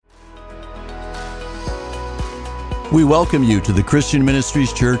We welcome you to the Christian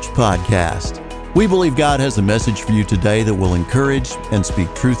Ministries Church podcast. We believe God has a message for you today that will encourage and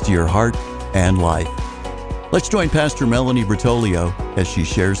speak truth to your heart and life. Let's join Pastor Melanie Bertolio as she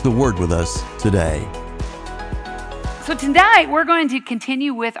shares the word with us today. So tonight we're going to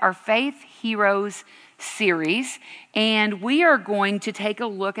continue with our Faith Heroes series, and we are going to take a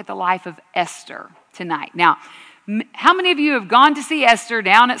look at the life of Esther tonight. Now, how many of you have gone to see Esther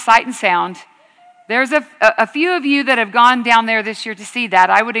down at Sight and Sound? There's a few of you that have gone down there this year to see that.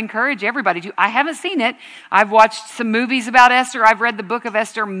 I would encourage everybody to. I haven't seen it. I've watched some movies about Esther. I've read the book of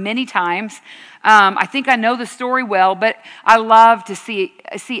Esther many times. I think I know the story well, but I love to see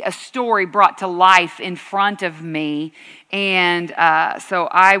a story brought to life in front of me. And so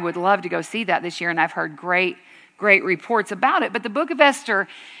I would love to go see that this year, and I've heard great reports about it. But the book of Esther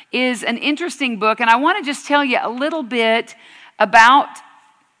is an interesting book, and I want to just tell you a little bit about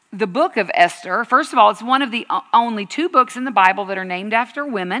the book of Esther. First of all, it's one of the only two books in the Bible that are named after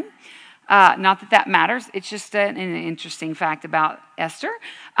women. Not that matters. It's just an interesting fact about Esther.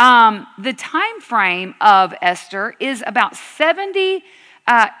 The time frame of Esther is about 70.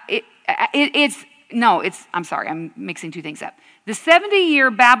 I'm sorry. I'm mixing two things up. The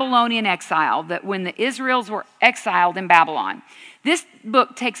 70-year Babylonian exile, that when the Israels were exiled in Babylon, this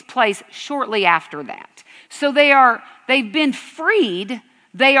book takes place shortly after that. So they've been freed.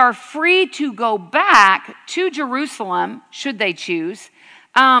 They are free to go back to Jerusalem, should they choose,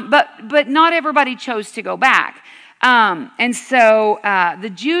 but not everybody chose to go back. And so the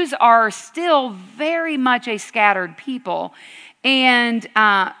Jews are still very much a scattered people, and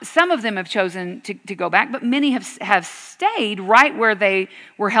some of them have chosen to go back, but many have stayed right where they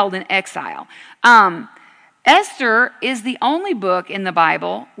were held in exile. Esther is the only book in the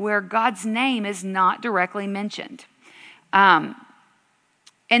Bible where God's name is not directly mentioned.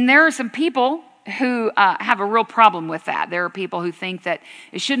 And there are some people who have a real problem with that. There are people who think that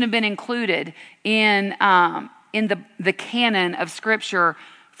it shouldn't have been included in the canon of Scripture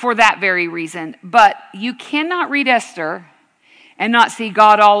for that very reason. But you cannot read Esther and not see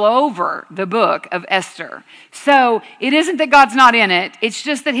God all over the book of Esther. So it isn't that God's not in it. It's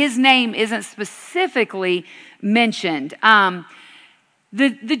just that his name isn't specifically mentioned.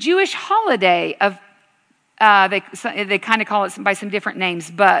 The Jewish holiday of they kind of call it by some different names,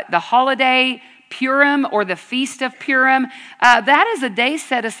 but the holiday Purim or the Feast of Purim, that is a day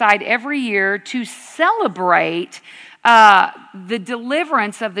set aside every year to celebrate the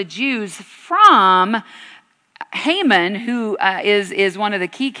deliverance of the Jews from Haman, who is one of the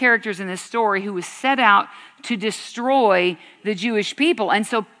key characters in this story, who was set out to destroy the Jewish people. And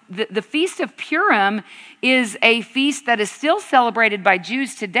so the Feast of Purim is a feast that is still celebrated by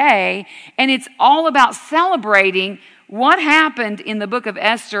Jews today, and it's all about celebrating what happened in the book of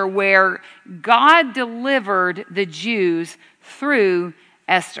Esther, where God delivered the Jews through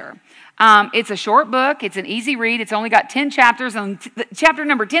Esther. It's a short book. It's an easy read. It's only got 10 chapters, and chapter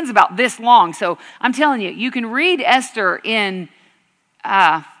number 10 is about this long. So I'm telling you, you can read Esther in,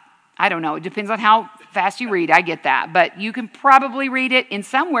 I don't know, it depends on how fast you read, I get that. But you can probably read it in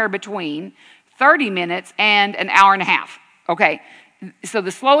somewhere between 30 minutes and an hour and a half. Okay, so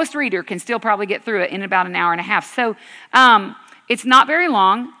the slowest reader can still probably get through it in about an hour and a half. So it's not very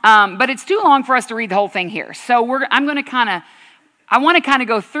long, but it's too long for us to read the whole thing here. So I want to kind of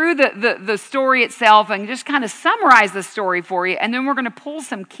go through the story itself and just kind of summarize the story for you, and then we're going to pull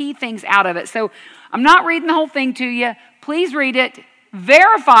some key things out of it. So I'm not reading the whole thing to you. Please read it.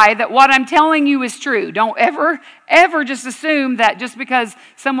 Verify that what I'm telling you is true. Don't ever just assume that just because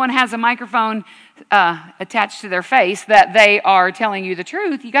someone has a microphone attached to their face that they are telling you the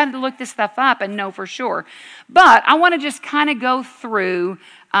truth. You got to look this stuff up and know for sure. But I want to just kind of go through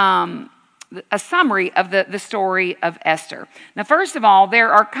a summary of the story of Esther. Now, first of all,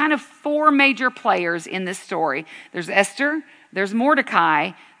 there are kind of four major players in this story. There's Esther, there's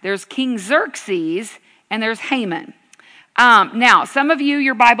Mordecai, there's King Xerxes, and there's Haman. Now, some of you,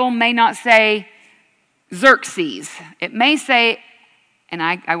 your Bible may not say Xerxes. It may say, and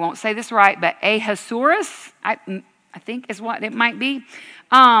I won't say this right, but Ahasuerus, I think is what it might be.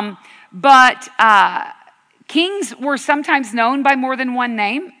 But kings were sometimes known by more than one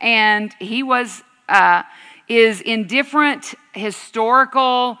name, and he is in different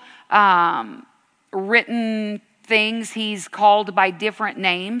historical written things. He's called by different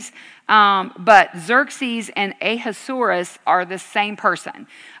names. But Xerxes and Ahasuerus are the same person.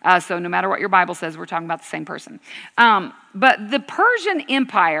 So no matter what your Bible says, we're talking about the same person. But the Persian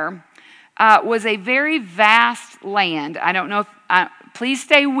Empire was a very vast land. I don't know if, please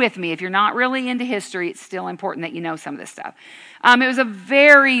stay with me. If you're not really into history, it's still important that you know some of this stuff. It was a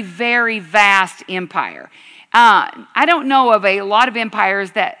very, very vast empire. I don't know of a lot of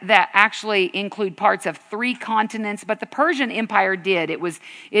empires that actually include parts of 3 continents, but the Persian Empire did.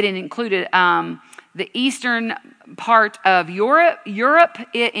 It included the eastern part of Europe.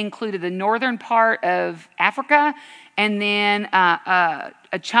 It included the northern part of Africa, and then a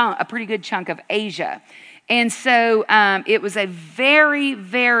pretty good chunk of Asia. And so it was a very,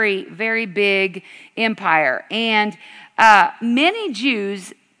 very, very big empire. And many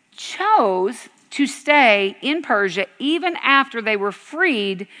Jews chose to stay in Persia even after they were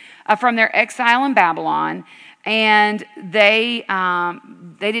freed from their exile in Babylon, and they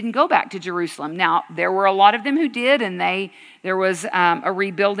didn't go back to Jerusalem. Now, there were a lot of them who did, and there was a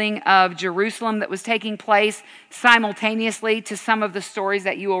rebuilding of Jerusalem that was taking place simultaneously to some of the stories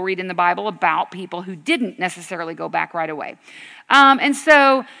that you will read in the Bible about people who didn't necessarily go back right away. And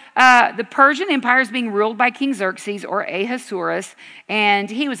so the Persian Empire is being ruled by King Xerxes, or Ahasuerus, and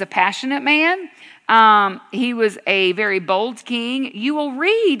he was a passionate man. He was a very bold king. You will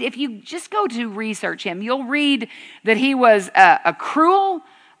read, if you just go to research him, you'll read that he was a cruel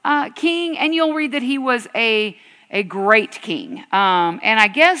king, and you'll read that he was a great king. And I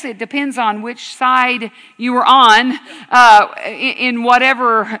guess it depends on which side you were on in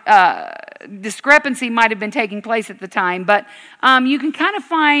whatever discrepancy might have been taking place at the time. But you can kind of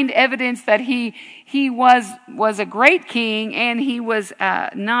find evidence that he was a great king, and he was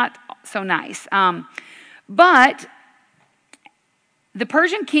not so nice. But the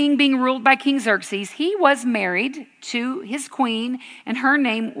Persian king, being ruled by King Xerxes, he was married to his queen, and her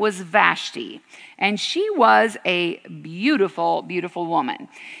name was Vashti. And she was a beautiful, beautiful woman.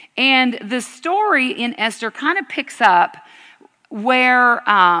 And the story in Esther kind of picks up where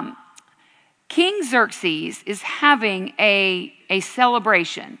King Xerxes is having a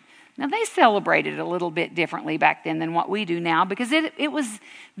celebration. Now, they celebrated a little bit differently back then than what we do now, because it was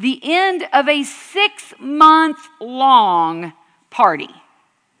the end of a 6-month-long party.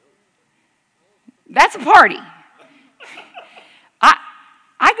 That's a party.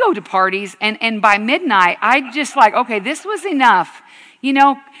 I go to parties, and by midnight, I just like, okay, this was enough.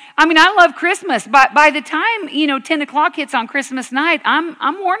 I love Christmas, but by the time, 10 o'clock hits on Christmas night,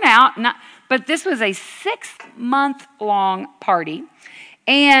 I'm worn out. But this was a 6-month-long party.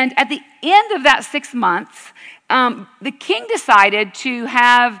 And at the end of that 6 months, the king decided to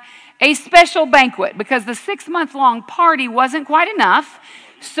have a special banquet, because the 6-month-long party wasn't quite enough.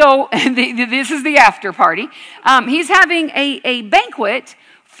 So this is the after party. He's having a banquet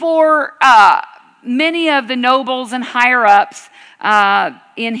for many of the nobles and higher-ups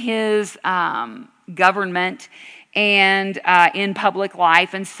in his government and in public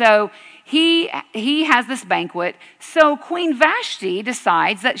life. And so he has this banquet. So Queen Vashti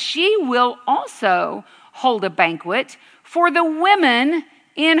decides that she will also hold a banquet for the women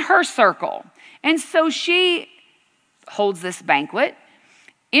in her circle. And so she holds this banquet.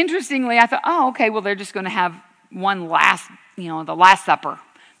 Interestingly, I thought, oh, okay, well, they're just going to have one last, the Last Supper,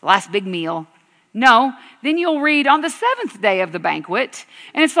 the last big meal. No, then you'll read on the 7th day of the banquet,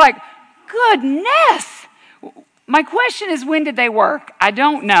 and it's like, goodness. My question is, when did they work? I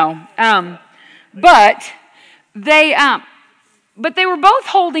don't know. But they were both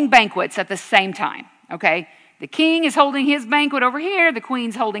holding banquets at the same time, okay? The king is holding his banquet over here. The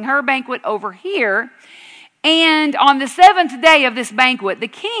queen's holding her banquet over here. And on the 7th day of this banquet, the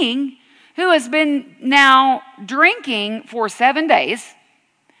king, who has been now drinking for 7 days,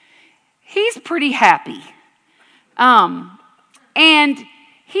 he's pretty happy. And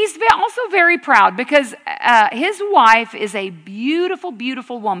he's also very proud, because his wife is a beautiful,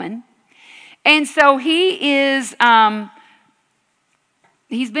 beautiful woman. And so he's been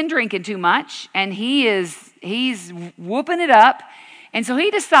drinking too much, and he's whooping it up. And so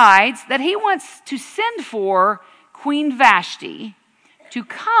he decides that he wants to send for Queen Vashti to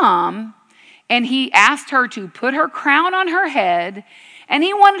come, and he asked her to put her crown on her head, and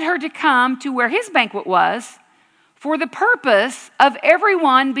he wanted her to come to where his banquet was for the purpose of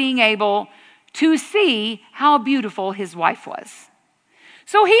everyone being able to see how beautiful his wife was.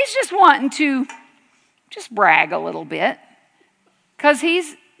 So he's just wanting to just brag a little bit because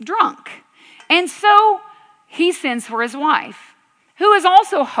he's drunk. And so he sends for his wife, who is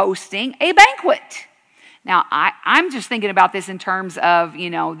also hosting a banquet. Now, I'm just thinking about this in terms of,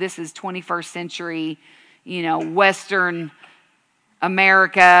 this is 21st century, Western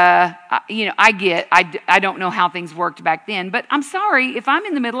America. I don't know how things worked back then, but I'm sorry, if I'm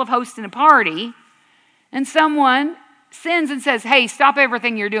in the middle of hosting a party and someone sends and says, hey, stop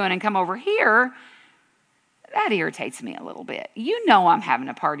everything you're doing and come over here, that irritates me a little bit. You know I'm having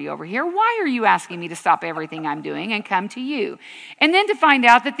a party over here. Why are you asking me to stop everything I'm doing and come to you? And then to find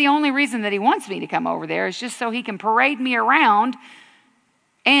out that the only reason that he wants me to come over there is just so he can parade me around.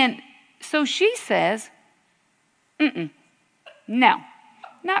 And so she says, no,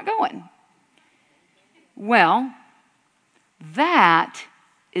 not going. Well, that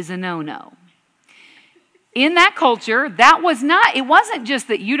is a no-no. In that culture, it wasn't just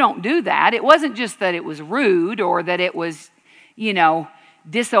that you don't do that. It wasn't just that it was rude or that it was,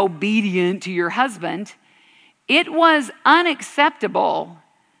 disobedient to your husband. It was unacceptable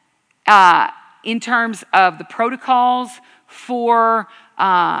in terms of the protocols for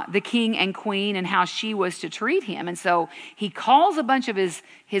the king and queen and how she was to treat him. And so he calls a bunch of his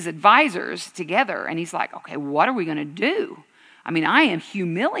advisors together and he's like, okay, what are we going to do? I mean, I am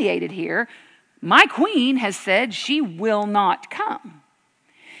humiliated here. My queen has said she will not come.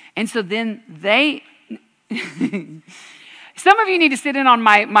 And so then some of you need to sit in on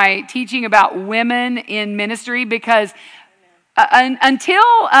my teaching about women in ministry because until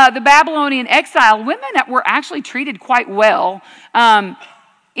the Babylonian exile, women were actually treated quite well in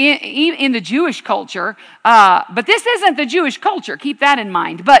the Jewish culture. But this isn't the Jewish culture. Keep that in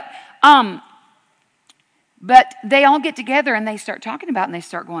mind. But they all get together and they start talking about it and they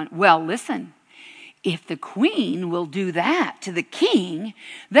start going, well, listen, if the queen will do that to the king,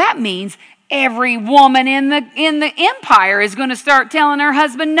 that means every woman in the empire is going to start telling her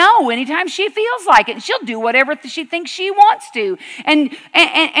husband no anytime she feels like it. She'll do whatever she thinks she wants to. And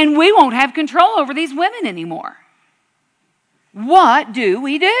we won't have control over these women anymore. What do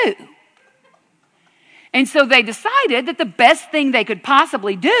we do? And so they decided that the best thing they could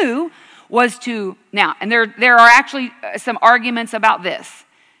possibly do was to, now, and there are actually some arguments about this.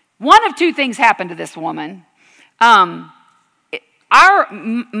 One of two things happened to this woman. My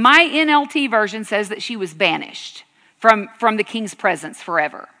NLT version says that she was banished from the king's presence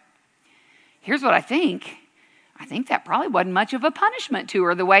forever. Here's what I think. I think that probably wasn't much of a punishment to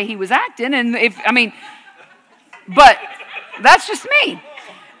her, the way he was acting. But that's just me.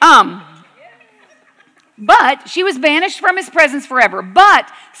 But she was banished from his presence forever.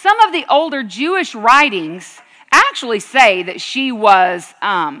 But some of the older Jewish writings actually say that she was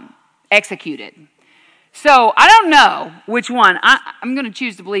executed. So I don't know which one. I'm going to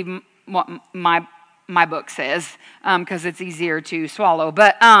choose to believe what my book says because it's easier to swallow.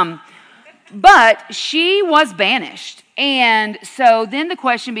 But she was banished. And so then the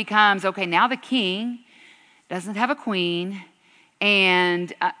question becomes, okay, now the king doesn't have a queen.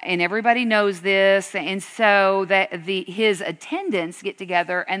 And everybody knows this, and so that his attendants get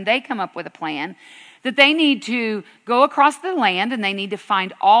together and they come up with a plan that they need to go across the land and they need to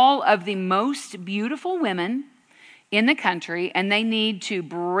find all of the most beautiful women in the country and they need to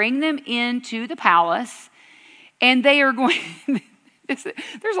bring them into the palace. And they are going.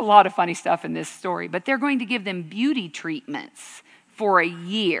 There's a lot of funny stuff in this story, but they're going to give them beauty treatments for a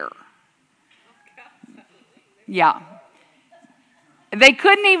year. Yeah. They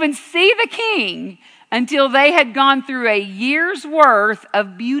couldn't even see the king until they had gone through a year's worth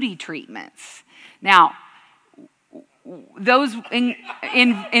of beauty treatments. Now, those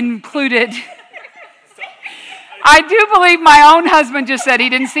included... I do believe my own husband just said he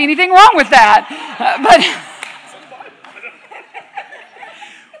didn't see anything wrong with that.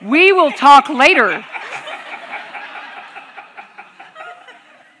 But we will talk later.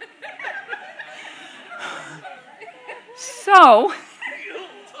 So...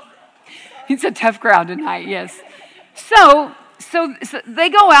 It's a tough crowd tonight, yes. So they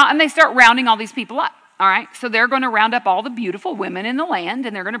go out and they start rounding all these people up, all right? So they're going to round up all the beautiful women in the land,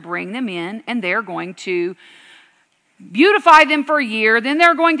 and they're going to bring them in, and they're going to beautify them for a year. Then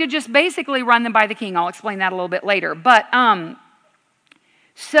they're going to just basically run them by the king. I'll explain that a little bit later. But now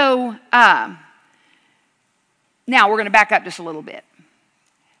we're going to back up just a little bit.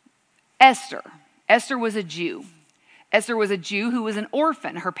 Esther was a Jew. Esther was a Jew who was an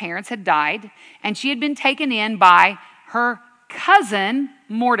orphan. Her parents had died, and she had been taken in by her cousin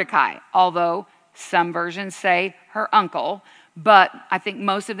Mordecai, although some versions say her uncle, but I think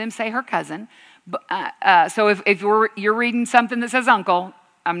most of them say her cousin. So if you're reading something that says uncle,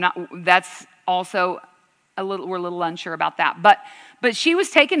 that's also we're a little unsure about that. But she was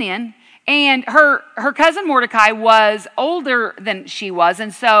taken in. And her cousin Mordecai was older than she was,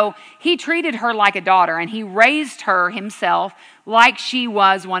 and so he treated her like a daughter, and he raised her himself like she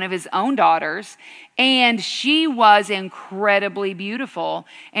was one of his own daughters, and she was incredibly beautiful.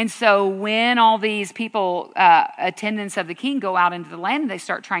 And so when all these people, attendants of the king, go out into the land and they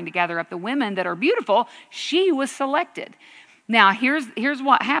start trying to gather up the women that are beautiful, she was selected. Now, here's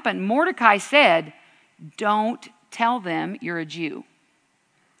what happened. Mordecai said, don't tell them you're a Jew.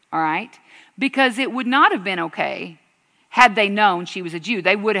 All right? Because it would not have been okay had they known she was a Jew.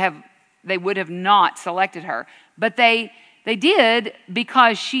 They would have not selected her. But they did,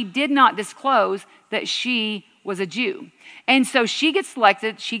 because she did not disclose that she was a Jew. And so she gets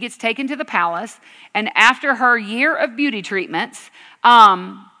selected, she gets taken to the palace, and after her year of beauty treatments,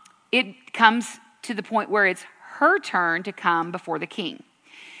 it comes to the point where it's her turn to come before the king.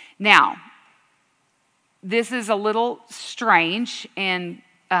 Now, this is a little strange and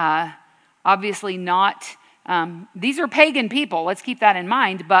obviously not, these are pagan people, let's keep that in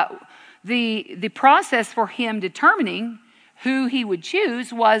mind, but the process for him determining who he would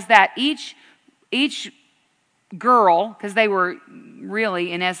choose was that each girl, because they were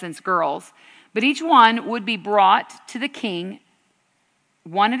really in essence girls, but each one would be brought to the king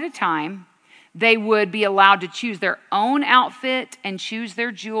one at a time. They would be allowed to choose their own outfit and choose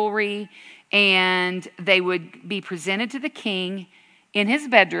their jewelry, and they would be presented to the king in his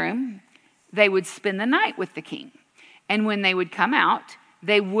bedroom. They would spend the night with the king. And when they would come out,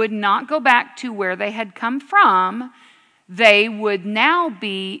 they would not go back to where they had come from. They would now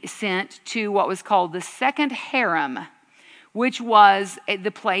be sent to what was called the second harem, which was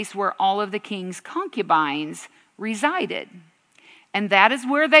the place where all of the king's concubines resided. And that is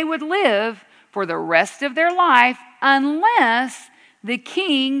where they would live for the rest of their life, unless the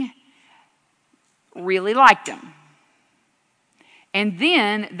king really liked them. And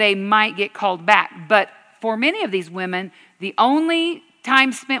then they might get called back. But for many of these women, the only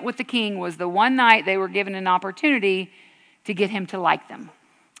time spent with the king was the one night they were given an opportunity to get him to like them.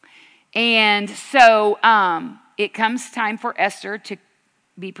 And so it comes time for Esther to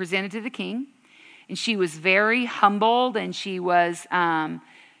be presented to the king. And she was very humbled, and she was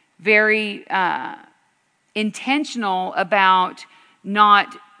very intentional about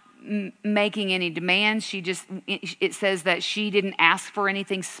not making any demands. It says that she didn't ask for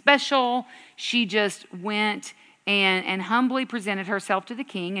anything special. She just went and humbly presented herself to the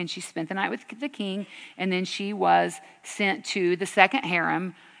king, and she spent the night with the king, and then she was sent to the second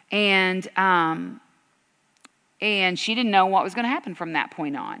harem, and she didn't know what was going to happen from that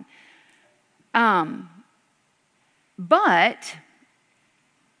point on. But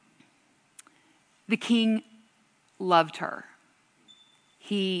the king loved her.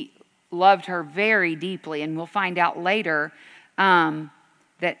 He loved her very deeply, and we'll find out later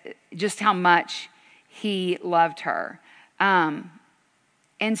that just how much he loved her. And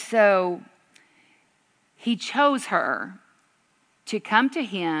so he chose her to come to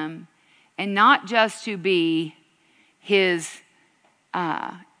him, and not just to be his,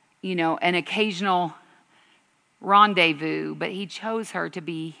 an occasional rendezvous, but he chose her to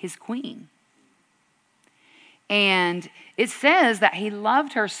be his queen. And it says that he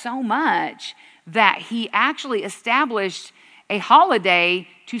loved her so much that he actually established a holiday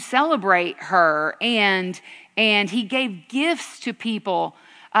to celebrate her, and he gave gifts to people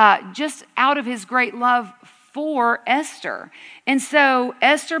just out of his great love for Esther. And so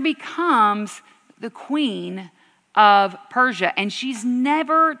Esther becomes the queen of Persia, and she's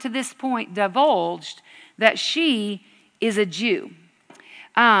never to this point divulged that she is a Jew.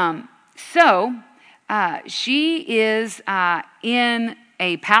 She is in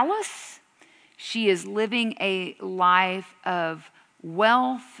a palace. She is living a life of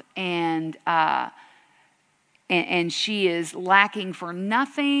wealth, and she is lacking for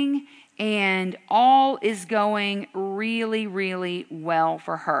nothing, and all is going really, really well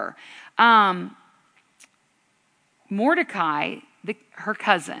for her. Mordecai, her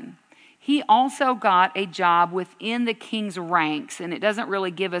cousin, he also got a job within the king's ranks, and it doesn't really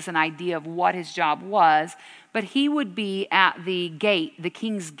give us an idea of what his job was, but he would be at the gate, the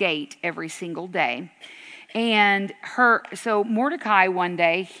king's gate, every single day. And so Mordecai one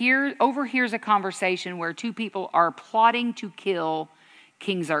day overhears a conversation where two people are plotting to kill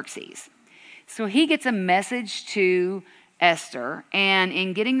King Xerxes. So he gets a message to Esther, and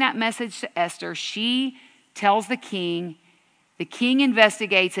in getting that message to Esther, she tells the king. The king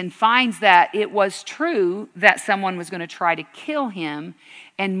investigates and finds that it was true that someone was going to try to kill him,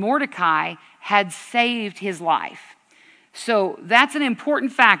 and Mordecai had saved his life. So that's an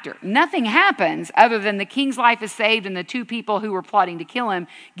important factor. Nothing happens other than the king's life is saved, and the two people who were plotting to kill him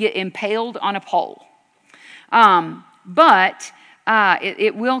get impaled on a pole. But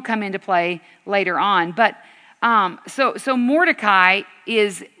it will come into play later on. But so Mordecai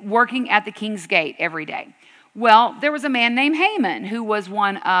is working at the king's gate every day. Well, there was a man named Haman who was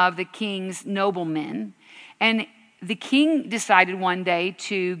one of the king's noblemen, and the king decided one day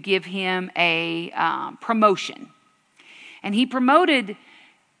to give him a promotion. And he promoted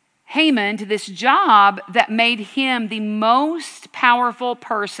Haman to this job that made him the most powerful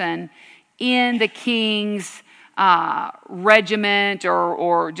person in the king's regiment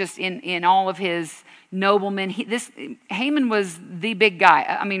or just in all of his noblemen. Haman was the big guy.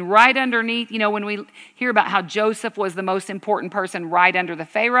 I mean, right underneath, when we hear about how Joseph was the most important person right under the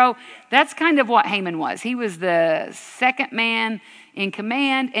Pharaoh, that's kind of what Haman was. He was the second man in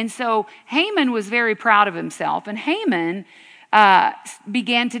command. And so Haman was very proud of himself. And Haman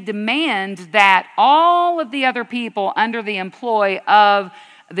began to demand that all of the other people under the employ of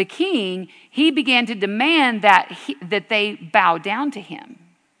the king, he began to demand that they bow down to him.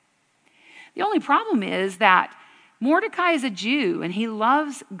 The only problem is that Mordecai is a Jew and he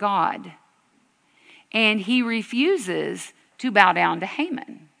loves God, and he refuses to bow down to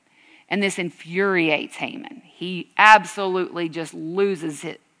Haman. And this infuriates Haman. He absolutely just loses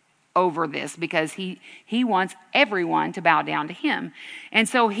it over this because he wants everyone to bow down to him. And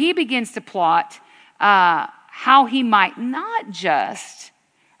so he begins to plot how he might not just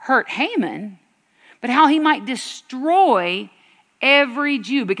hurt Haman, but how he might destroy every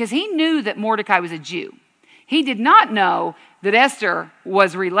Jew, because he knew that Mordecai was a Jew. He did not know that Esther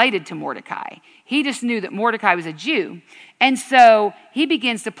was related to Mordecai. He just knew that Mordecai was a Jew. And so he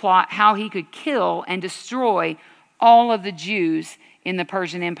begins to plot how he could kill and destroy all of the Jews in the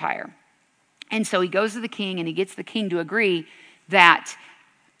Persian Empire. And so he goes to the king and he gets the king to agree that,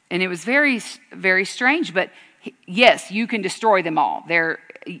 and it was very, very strange, but yes, you can destroy them all.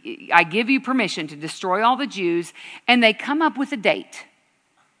 I give you permission to destroy all the Jews. And they come up with a date.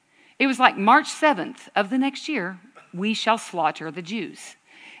 It was like March 7th of the next year, we shall slaughter the Jews.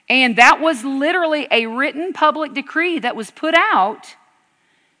 And that was literally a written public decree that was put out.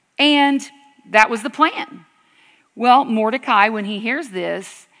 And that was the plan. Well, Mordecai, when he hears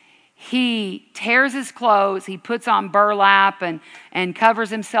this, he tears his clothes, he puts on burlap and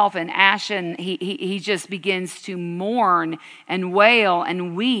covers himself in ash, and he just begins to mourn and wail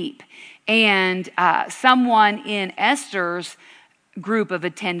and weep. And someone in Esther's group of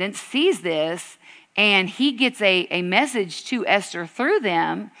attendants sees this, and he gets a message to Esther through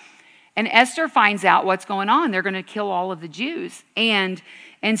them. And Esther finds out what's going on. They're going to kill all of the Jews. And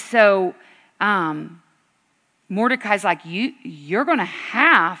so Mordecai's like, you're going to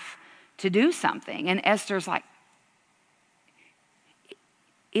have to do something. And Esther's like,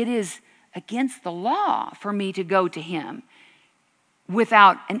 it is against the law for me to go to him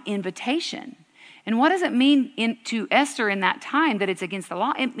without an invitation. And what does it mean to Esther in that time that it's against the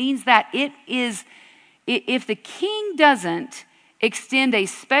law? It means that it is, if the king doesn't extend a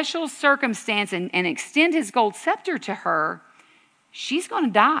special circumstance and extend his gold scepter to her, she's going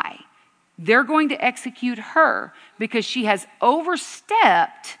to die. They're going to execute her because she has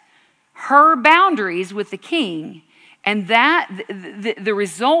overstepped her boundaries with the king. And that the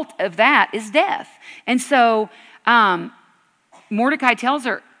result of that is death. And so Mordecai tells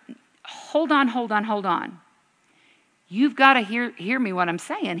her, hold on. You've got to hear me what I'm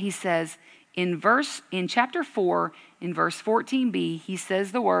saying. He says in chapter 4, in verse 14b, he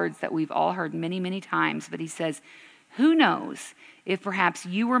says the words that we've all heard many, many times, but he says, who knows if perhaps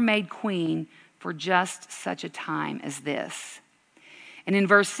you were made queen for just such a time as this. And in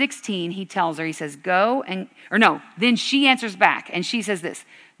verse 16, he tells her, he says, then she answers back and she says this,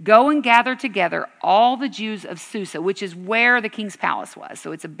 go and gather together all the Jews of Susa, which is where the king's palace was.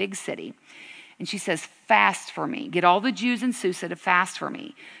 So it's a big city. And she says, fast for me. Get all the Jews in Susa to fast for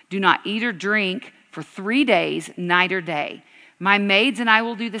me. Do not eat or drink for 3 days, night or day. My maids and I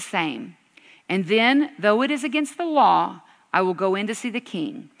will do the same. And then, though it is against the law, I will go in to see the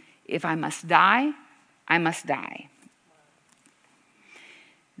king. If I must die, I must die.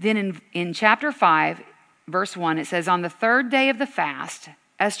 Then in chapter 5, verse 1, it says, on the 3rd day of the fast,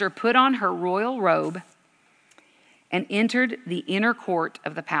 Esther put on her royal robe and entered the inner court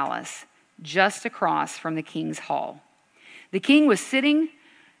of the palace, just across from the king's hall. The king was sitting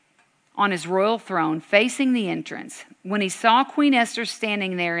on his royal throne, facing the entrance. When he saw Queen Esther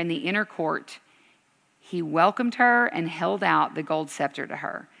standing there in the inner court, he welcomed her and held out the gold scepter to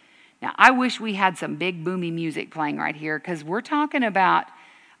her. Now, I wish we had some big boomy music playing right here, because we're talking about,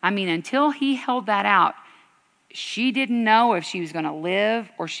 until he held that out, she didn't know if she was going to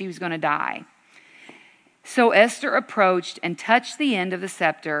live or she was going to die. So Esther approached and touched the end of the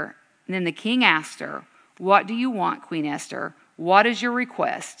scepter. And then the king asked her, what do you want, Queen Esther? What is your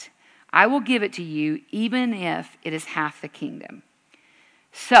request? I will give it to you, even if it is half the kingdom.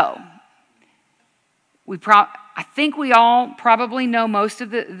 So, I think we all probably know most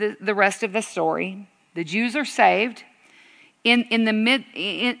of the rest of the story. The Jews are saved. in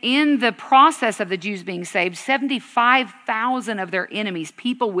the process of the Jews being saved, 75,000 of their enemies,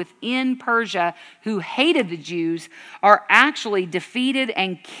 people within Persia who hated the Jews, are actually defeated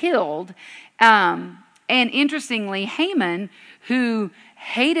and killed. And interestingly, Haman, who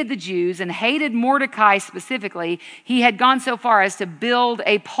hated the Jews and hated Mordecai specifically, he had gone so far as to build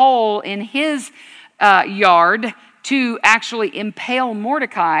a pole in his yard to actually impale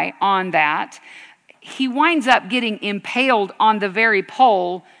Mordecai on that. He winds up getting impaled on the very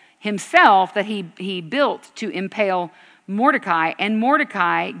pole himself that he built to impale Mordecai, and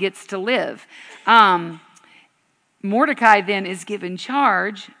Mordecai gets to live. Mordecai then is given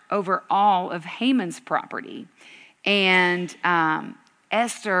charge over all of Haman's property, and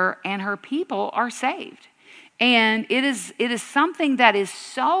Esther and her people are saved. And it is something that is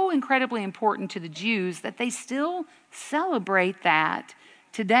so incredibly important to the Jews that they still celebrate that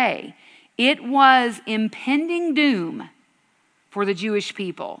today. It was impending doom for the Jewish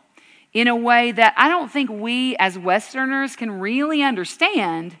people in a way that I don't think we as Westerners can really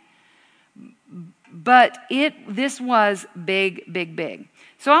understand, but this was big, big, big.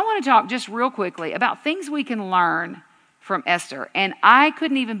 So I want to talk just real quickly about things we can learn from Esther. And I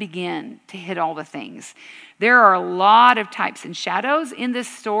couldn't even begin to hit all the things. There are a lot of types and shadows in this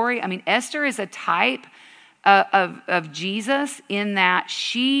story. I mean, Esther is a type of Jesus in that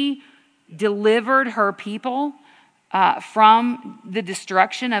she delivered her people from the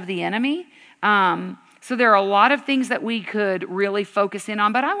destruction of the enemy. So there are a lot of things that we could really focus in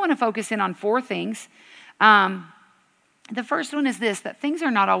on, but I want to focus in on 4 things. The first one is this, that things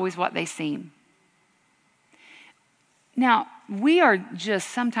are not always what they seem. Now, we are just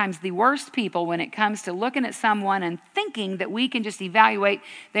sometimes the worst people when it comes to looking at someone and thinking that we can just evaluate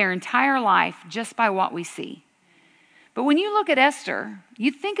their entire life just by what we see. But when you look at Esther,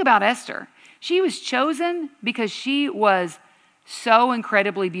 you think about Esther. She was chosen because she was so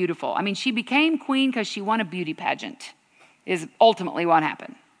incredibly beautiful. I mean, she became queen because she won a beauty pageant, is ultimately what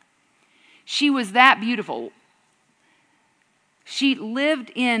happened. She was that beautiful. She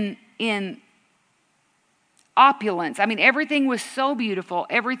lived in opulence. I mean, everything was so beautiful.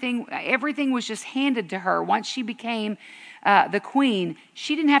 Everything was just handed to her. Once she became the queen,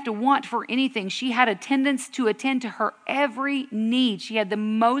 she didn't have to want for anything. She had attendants to attend to her every need. She had the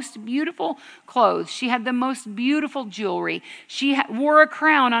most beautiful clothes. She had the most beautiful jewelry. She wore a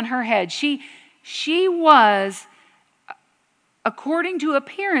crown on her head. She was, according to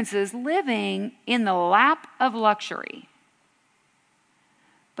appearances, living in the lap of luxury.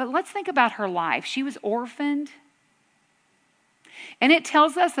 But let's think about her life. She was orphaned. And it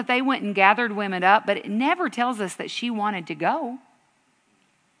tells us that they went and gathered women up, but it never tells us that she wanted to go.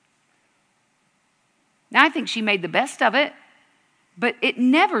 Now, I think she made the best of it, but it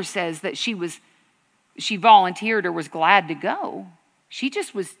never says that she volunteered or was glad to go. She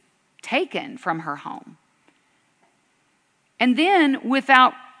just was taken from her home. And then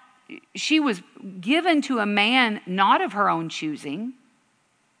she was given to a man not of her own choosing.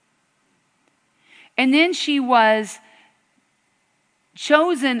 And then she was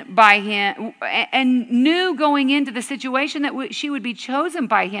chosen by him and knew going into the situation that she would be chosen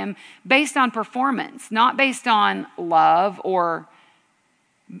by him based on performance, not based on love, or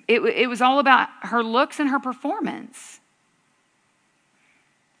it was all about her looks and her performance.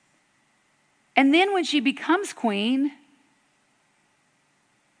 And then when she becomes queen,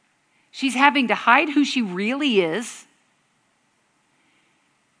 she's having to hide who she really is.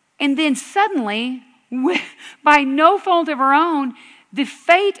 And then suddenly, by no fault of her own, the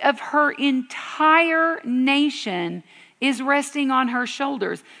fate of her entire nation is resting on her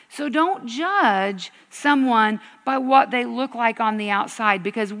shoulders. So don't judge someone by what they look like on the outside,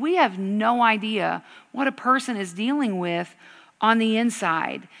 because we have no idea what a person is dealing with on the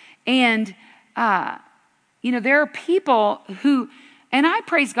inside. And, there are people who, and I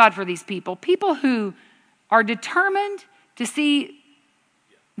praise God for these people who are determined to see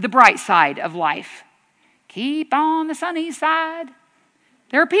the bright side of life. Keep on the sunny side.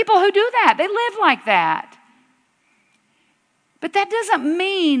 There are people who do that. They live like that. But that doesn't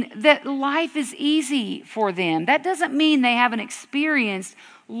mean that life is easy for them. That doesn't mean they haven't experienced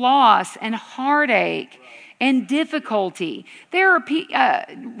loss and heartache and difficulty.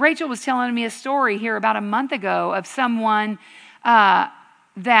 Rachel was telling me a story here about a month ago of someone that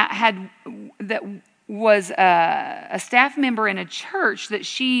was a staff member in a church that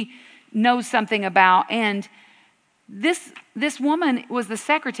she knows something about, and this woman was the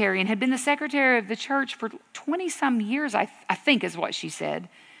secretary and had been the secretary of the church for 20-some years, I think is what she said.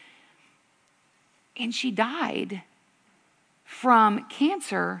 And she died from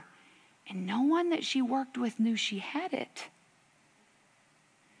cancer, and no one that she worked with knew she had it.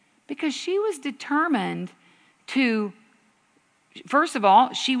 Because she was determined to, first of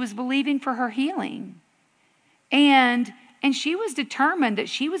all, she was believing for her healing. And she was determined that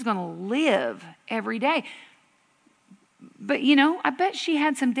she was going to live every day. But, I bet she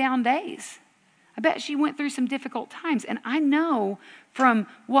had some down days. I bet she went through some difficult times. And I know from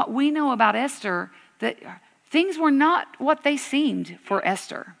what we know about Esther that things were not what they seemed for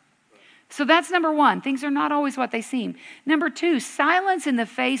Esther. So that's number one. Things are not always what they seem. Number two, silence in the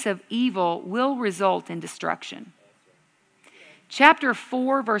face of evil will result in destruction. Chapter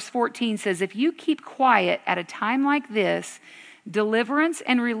 4, verse 14 says, if you keep quiet at a time like this, deliverance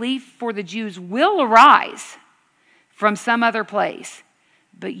and relief for the Jews will arise from some other place,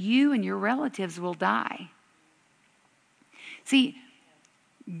 but you and your relatives will die. See,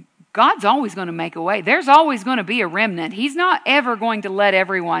 God's always going to make a way. There's always going to be a remnant. He's not ever going to let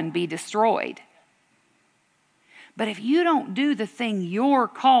everyone be destroyed. But if you don't do the thing you're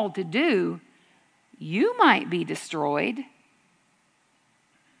called to do, you might be destroyed.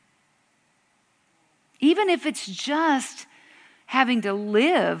 Even if it's just having to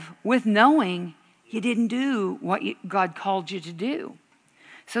live with knowing you didn't do what God called you to do.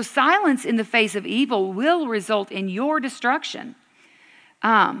 So silence in the face of evil will result in your destruction.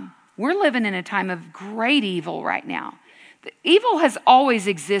 We're living in a time of great evil right now. The evil has always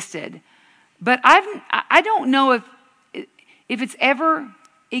existed, but I don't know if it's ever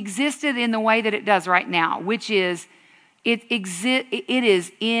existed in the way that it does right now, which is it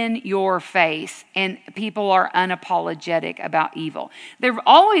is in your face, and people are unapologetic about evil. There have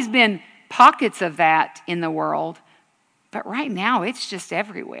always been pockets of that in the world, but right now it's just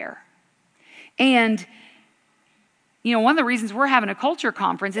everywhere. And one of the reasons we're having a culture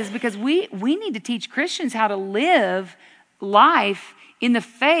conference is because we need to teach Christians how to live life in the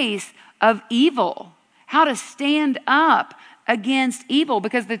face of evil, how to stand up against evil.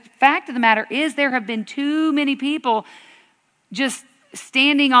 Because the fact of the matter is there have been too many people just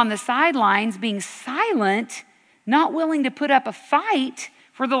standing on the sidelines, being silent, not willing to put up a fight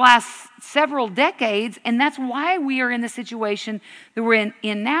for the last several decades, and that's why we are in the situation that we're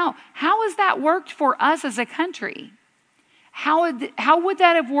in now. How has that worked for us as a country? How would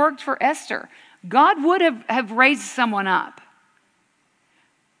that have worked for Esther? God would have raised someone up,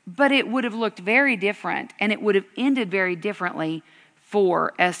 but it would have looked very different, and it would have ended very differently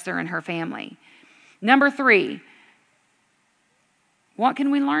for Esther and her family. Number 3, what can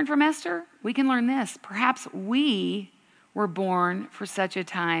we learn from Esther? We can learn this. Perhaps we were born for such a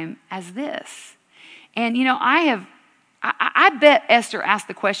time as this. And, I bet Esther asked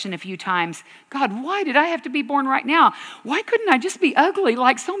the question a few times, God, why did I have to be born right now? Why couldn't I just be ugly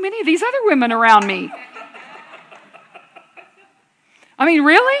like so many of these other women around me? I mean,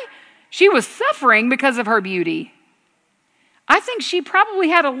 really? She was suffering because of her beauty. I think she probably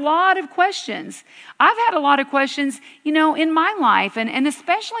had a lot of questions. I've had a lot of questions, in my life, and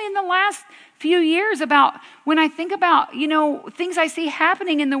especially in the last few years about when I think about, things I see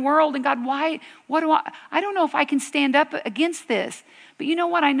happening in the world, and God, I don't know if I can stand up against this. But you know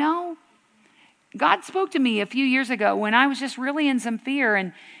what I know? God spoke to me a few years ago when I was just really in some fear,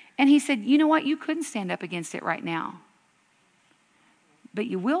 and he said, you know what? You couldn't stand up against it right now. But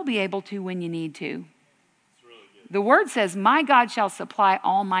you will be able to when you need to. The word says, my God shall supply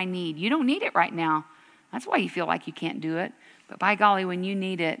all my need. You don't need it right now. That's why you feel like you can't do it. But by golly, when you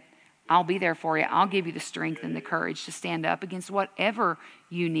need it, I'll be there for you. I'll give you the strength and the courage to stand up against whatever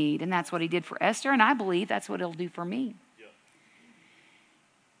you need. And that's what he did for Esther, and I believe that's what he'll do for me. Yeah.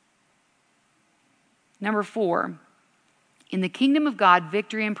 Number 4, in the kingdom of God,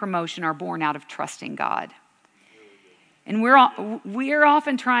 victory and promotion are born out of trusting God. And we're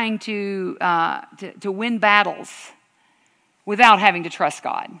often trying to win battles without having to trust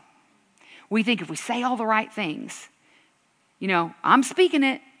God. We think if we say all the right things, I'm speaking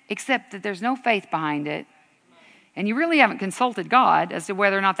it, except that there's no faith behind it. And you really haven't consulted God as to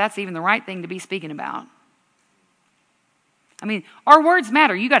whether or not that's even the right thing to be speaking about. I mean, our words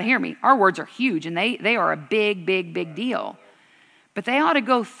matter. You got to hear me. Our words are huge, and they are a big, big, big deal. But they ought to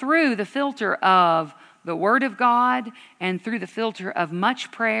go through the filter of the Word of God and through the filter of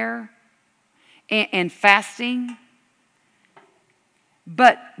much prayer and fasting.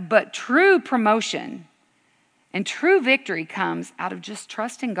 But true promotion and true victory comes out of just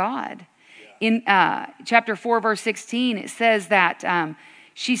trusting God. In chapter 4, verse 16, it says that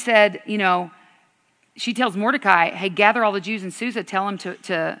she said, she tells Mordecai, hey, gather all the Jews in Susa, tell them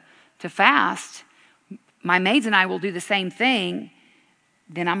to fast. My maids and I will do the same thing.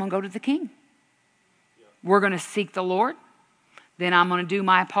 Then I'm going to go to the king. We're going to seek the Lord. Then I'm going to do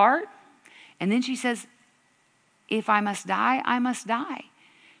my part. And then she says, if I must die, I must die.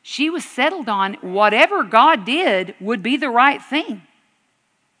 She was settled on whatever God did would be the right thing.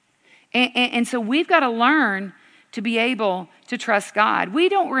 And so we've got to learn to be able to trust God. We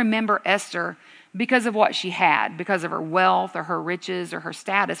don't remember Esther because of what she had, because of her wealth or her riches or her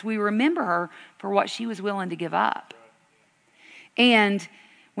status. We remember her for what she was willing to give up. And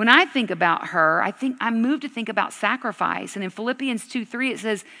when I think about her, I'm moved to think about sacrifice. And in Philippians 2:3, it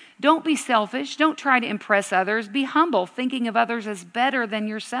says, don't be selfish. Don't try to impress others. Be humble, thinking of others as better than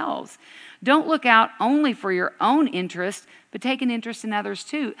yourselves. Don't look out only for your own interest, but take an interest in others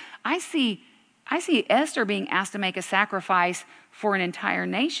too. I see Esther being asked to make a sacrifice for an entire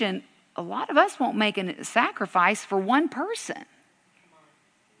nation. A lot of us won't make a sacrifice for one person.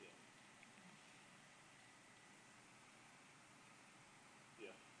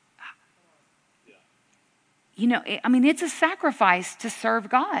 You know, it's a sacrifice to serve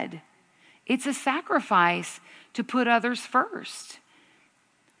God. It's a sacrifice to put others first.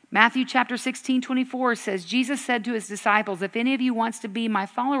 Matthew chapter 16:24 says, Jesus said to his disciples, if any of you wants to be my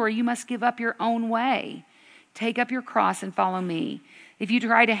follower, you must give up your own way. Take up your cross and follow me. If you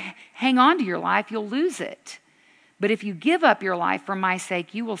try to hang on to your life, you'll lose it. But if you give up your life for my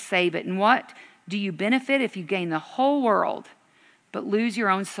sake, you will save it. And what do you benefit if you gain the whole world but lose your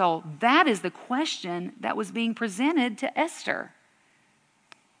own soul? That is the question that was being presented to Esther.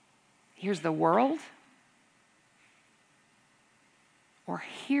 Here's the world, or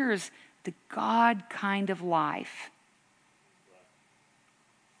here's the God kind of life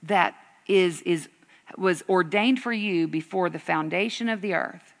that was ordained for you before the foundation of the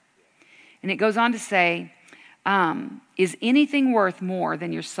earth. And it goes on to say, is anything worth more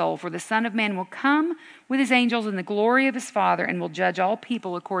than your soul? For the Son of Man will come with his angels in the glory of his Father and will judge all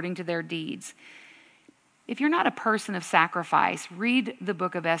people according to their deeds. If you're not a person of sacrifice, read the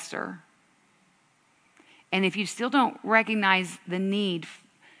book of Esther. And if you still don't recognize the need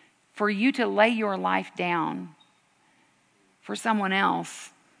for you to lay your life down for someone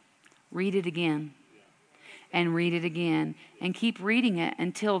else, read it again. And read it again and keep reading it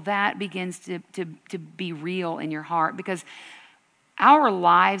until that begins to be real in your heart, because our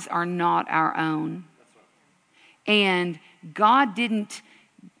lives are not our own. And God doesn't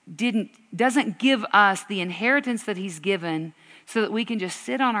give us the inheritance that he's given so that we can just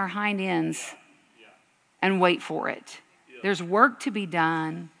sit on our hind ends and wait for it. There's work to be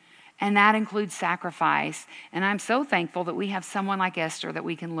done, and that includes sacrifice. And I'm so thankful that we have someone like Esther that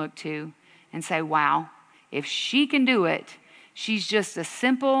we can look to and say, wow, if she can do it, she's just a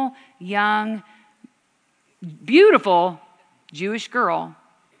simple, young, beautiful Jewish girl.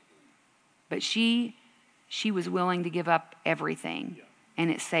 But she was willing to give up everything, and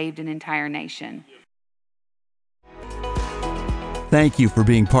it saved an entire nation. Thank you for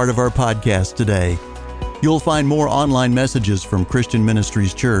being part of our podcast today. You'll find more online messages from Christian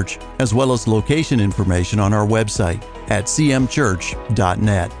Ministries Church, as well as location information on our website at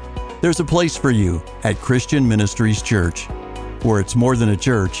cmchurch.net. There's a place for you at Christian Ministries Church, where it's more than a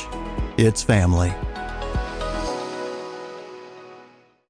church, it's family.